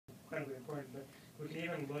incredibly important, but we can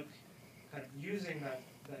even look kind of using that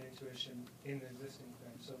intuition in the existing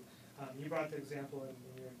frame. So you brought the example in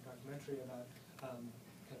your documentary about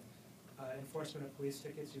enforcement of police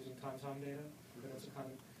tickets using TomTom data. That's a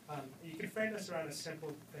common. You can frame this around a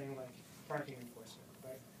simple thing like parking enforcement,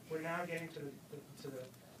 right? We're now getting to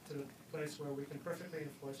the place where we can perfectly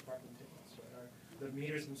enforce parking tickets, right? The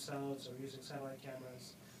meters themselves are using satellite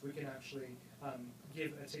cameras. We can actually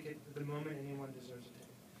give a ticket the moment anyone deserves a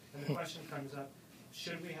ticket. And the question comes up,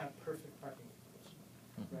 should we have perfect parking enforcement,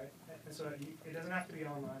 right? And so it doesn't have to be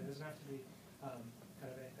online. It doesn't have to be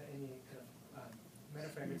any kind of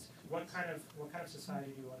metaframe. It's what kind of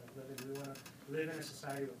society do you want to live in? Do we want to live in a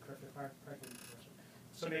society with perfect parking enforcement?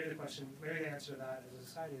 So maybe the answer to that as a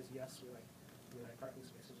society is yes, we like parking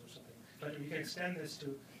spaces or something. But you can extend this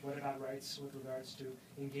to what about rights with regards to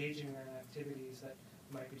engaging in activities that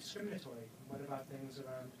might be discriminatory? What about things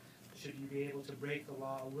around should you be able to break the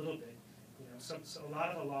law a little bit? You know, so a lot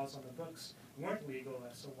of the laws on the books weren't legal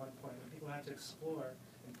at some one point, and people had to explore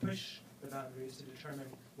and push the boundaries to determine,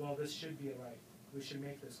 well, this should be a right. We should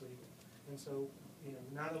make this legal. And so, you know,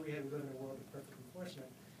 now that we live in a world of perfect enforcement,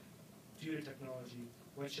 due to technology,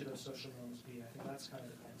 what should those social norms be? I think that's kind of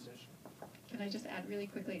the transition. Can I just add really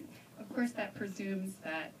quickly? Of course, that presumes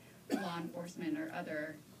that law enforcement or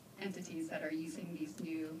other entities that are using these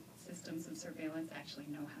new systems of surveillance actually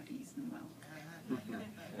know how to use them well.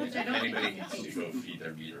 Which I don't Anybody think needs to go feed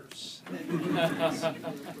their meters.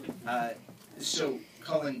 So,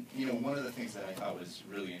 Cullen, you know, one of the things that I thought was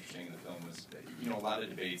really interesting in the film was, you know, a lot of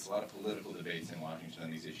debates, a lot of political debates in Washington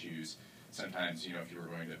on these issues. Sometimes, you know, if you were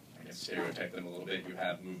going to, I guess, stereotype them a little bit, you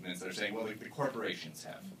have movements that are saying, well, the corporations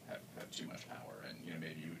have too much power, and, you know,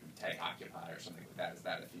 maybe you would tag Occupy or something like that. Is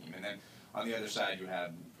that a theme? And then on the other side, you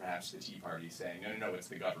have perhaps the Tea Party saying, no, it's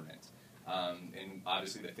the government. And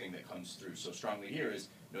obviously, the thing that comes through so strongly here is,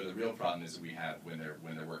 no, the real problem is that we have when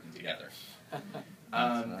they're working together.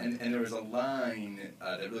 And there was a line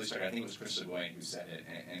that really struck. I think it was Chris Seguin who said it,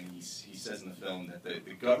 and he says in the film that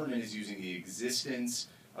the government is using the existence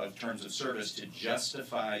of terms of service to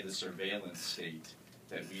justify the surveillance state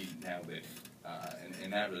that we now live in.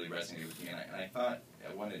 And that really resonated with me. And I thought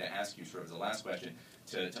I wanted to ask you, sort of as the last question,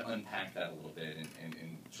 to unpack that a little bit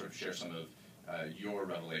and sort of share some of your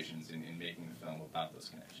revelations in making the film about those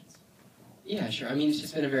connections. Yeah, sure. I mean, it's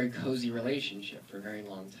just been a very cozy relationship for a very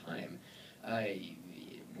long time.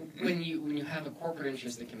 When you have a corporate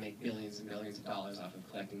interest that can make billions and billions of dollars off of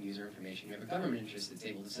collecting user information, you have a government interest that's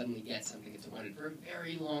able to suddenly get something it's wanted for a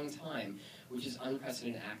very long time, which is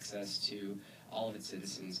unprecedented access to all of its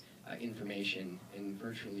citizens' information in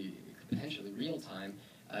virtually, potentially real time.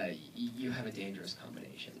 You have a dangerous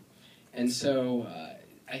combination. And so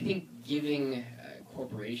I think giving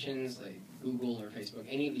corporations like Google or Facebook,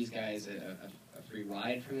 any of these guys a free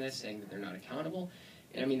ride from this, saying that they're not accountable,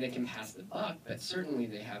 I mean, they can pass the buck, but certainly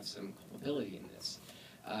they have some culpability in this.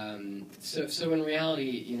 So in reality,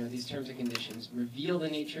 you know, these terms and conditions reveal the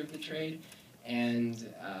nature of the trade, and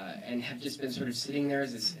have just been sort of sitting there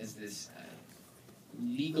as this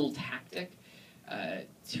legal tactic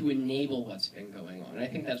to enable what's been going on. And I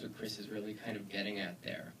think that's what Chris is really kind of getting at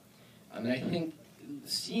there. And I think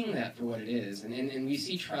seeing that for what it is, and we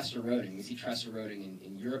see trust eroding. We see trust eroding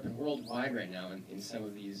in Europe and worldwide right now in some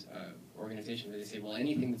of these organizations where they say, well,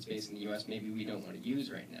 anything that's based in the U.S. maybe we don't want to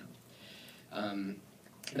use right now.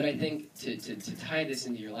 But I think to tie this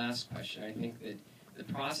into your last question, I think that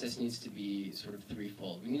the process needs to be sort of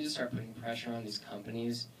threefold. We need to start putting pressure on these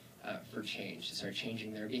companies for change, to start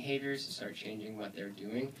changing their behaviors, to start changing what they're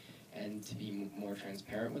doing, and to be more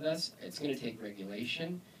transparent with us. It's going to take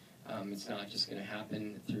regulation. It's not just going to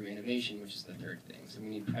happen through innovation, which is the third thing. So we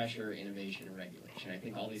need pressure, innovation, and regulation. I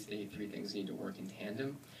think all these three things need to work in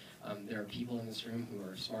tandem. There are people in this room who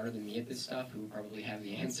are smarter than me at this stuff, who probably have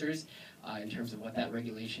the answers in terms of what that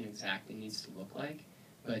regulation exactly needs to look like.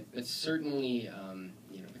 But certainly,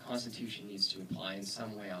 you know, the Constitution needs to apply in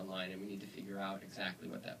some way online, and we need to figure out exactly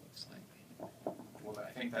what that looks like. Well,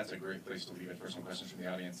 I think that's a great place to leave it for some questions from the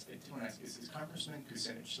audience. I do want to ask, is Congressman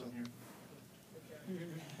Kucinich still here?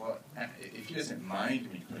 Well, if he doesn't mind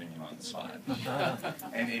me putting him on the spot,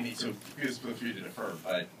 and so feel free to defer,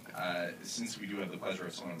 but since we do have the pleasure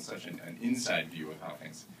of someone with such an inside view of how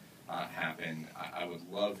things happen, I would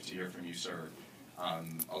love to hear from you, sir,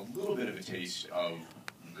 a little bit of a taste of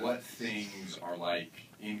what things are like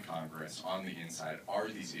in Congress on the inside. Are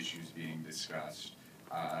these issues being discussed?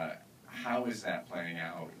 How is that playing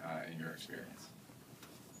out in your experience?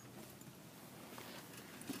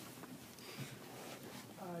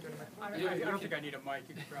 I don't think I need a mic.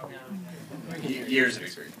 You can probably. Years of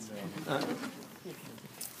experience.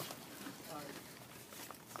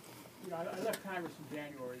 I left Congress in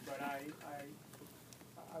January, but I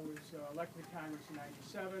was elected to Congress in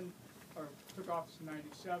 '97, or took office in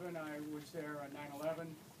 '97. I was there on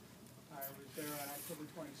 9/11. I was there on October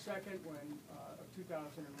 22nd of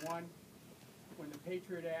 2001, when the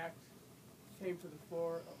Patriot Act came to the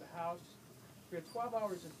floor of the House. We had 12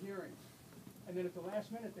 hours of hearings, and then at the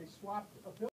last minute they swapped a bill.